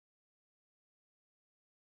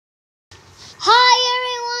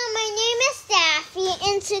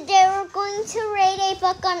and today we're going to read a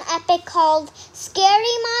book on epic called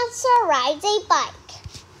Scaredy Monster Rides a Bike.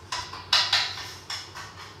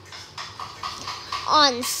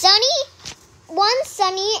 One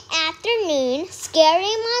sunny afternoon,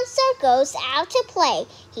 Scaredy Monster goes out to play.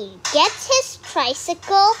 He gets his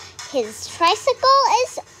tricycle. His tricycle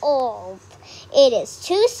is old. It is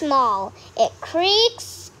too small. It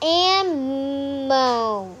creaks and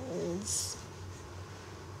moans.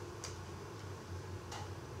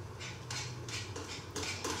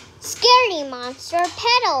 Scaredy Monster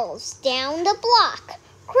pedals down the block.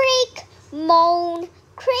 Creak, moan,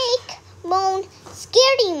 creak, moan.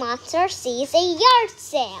 Scaredy Monster sees a yard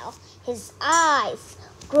sale. His eyes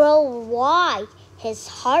grow wide. His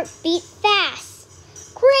heart beats fast.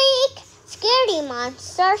 Creak! Scaredy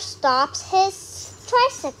Monster stops his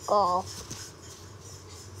tricycle.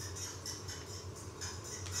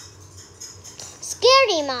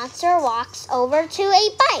 Scaredy Monster walks over to a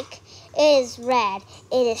bike. It is red.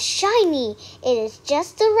 It is shiny. It is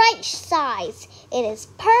just the right size. It is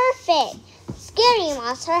perfect. Scaredy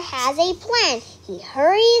Monster has a plan. He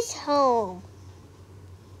hurries home.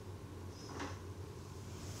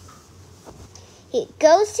 He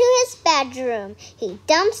goes to his bedroom. He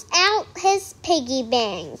dumps out his piggy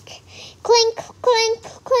bank. Clink, clink,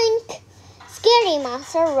 clink. Scaredy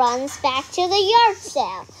Monster runs back to the yard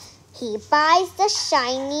sale. He buys the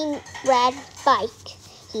shiny red bike.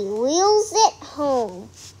 He wheels it home.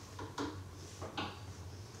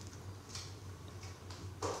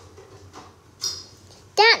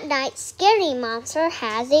 That night, Scaredy Monster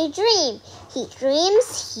has a dream. He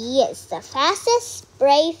dreams he is the fastest,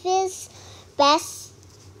 bravest, best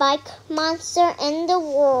bike monster in the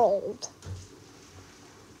world.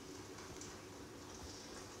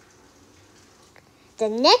 The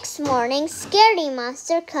next morning, Scaredy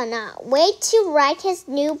Monster cannot wait to ride his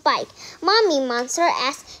new bike. Mommy Monster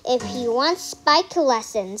asks if he wants bike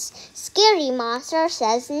lessons. Scaredy Monster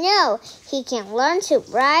says no, he can learn to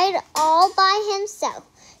ride all by himself.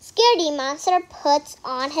 Scaredy Monster puts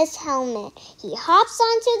on his helmet. He hops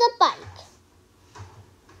onto the bike.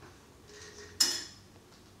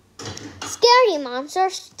 Scaredy Monster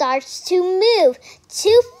starts to move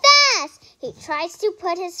too fast. He tries to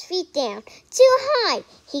put his feet down too high.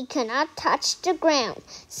 He cannot touch the ground.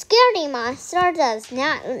 Scaredy Monster does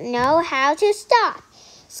not know how to stop.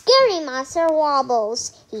 Scaredy Monster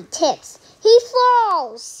wobbles. He tips. He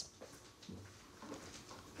falls.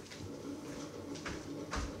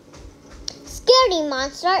 Scaredy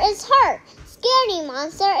Monster is hurt. Scaredy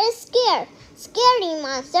Monster is scared. Scaredy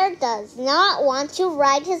Monster does not want to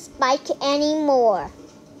ride his bike anymore.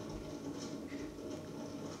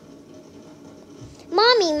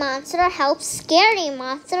 Mommy Monster helps Scaredy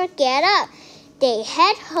Monster get up. They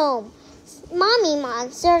head home. Mommy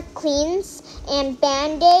Monster cleans and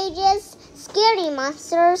bandages Scaredy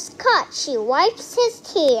Monster's cut. She wipes his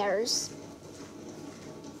tears.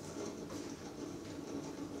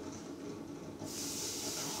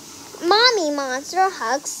 Mommy Monster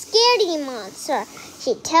hugs Scaredy Monster.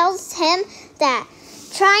 She tells him that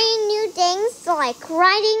trying new things like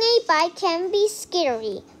riding a bike can be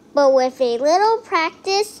scary. But with a little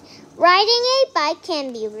practice, riding a bike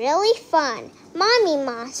can be really fun. Mommy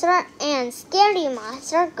Monster and Scaredy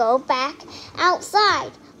Monster go back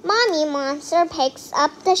outside. Mommy Monster picks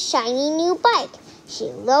up the shiny new bike. She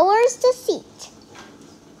lowers the seat.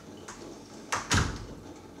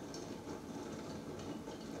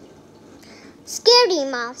 Scaredy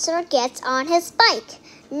Monster gets on his bike.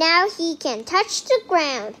 Now he can touch the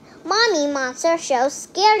ground. Mommy Monster shows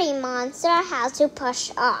Scaredy Monster how to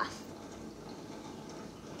push off.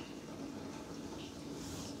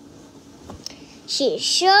 She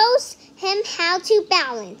shows him how to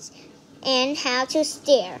balance and how to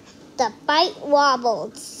steer. The bike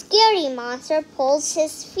wobbled. Scaredy Monster pulls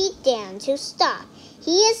his feet down to stop.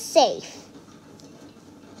 He is safe.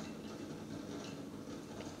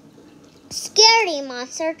 Scaredy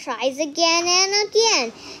Monster tries again and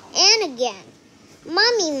again and again.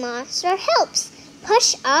 Mommy Monster helps.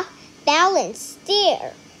 Push up, balance,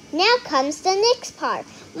 steer. Now comes the next part.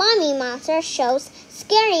 Mommy Monster shows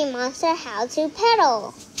Scaredy Monster how to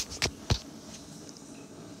pedal.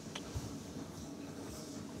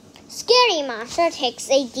 Scaredy Monster takes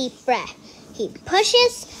a deep breath. He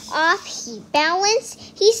pushes off, he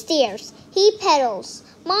balances, he steers, he pedals.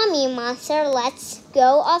 Mommy Monster lets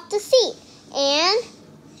go of the seat and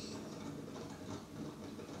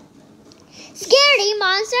Scaredy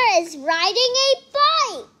Monster is riding a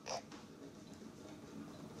bike.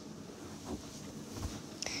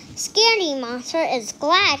 Scaredy Monster is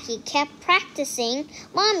glad he kept practicing.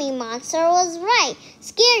 Mommy Monster was right.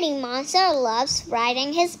 Scaredy Monster loves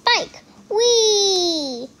riding his bike.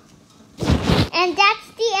 Whee! And that's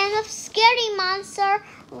the end of Scaredy Monster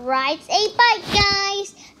Rides a Bike,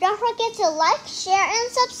 guys. Don't forget to like, share,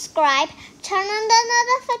 and subscribe. Turn on the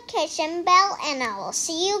notification bell, and I will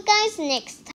see you guys next time.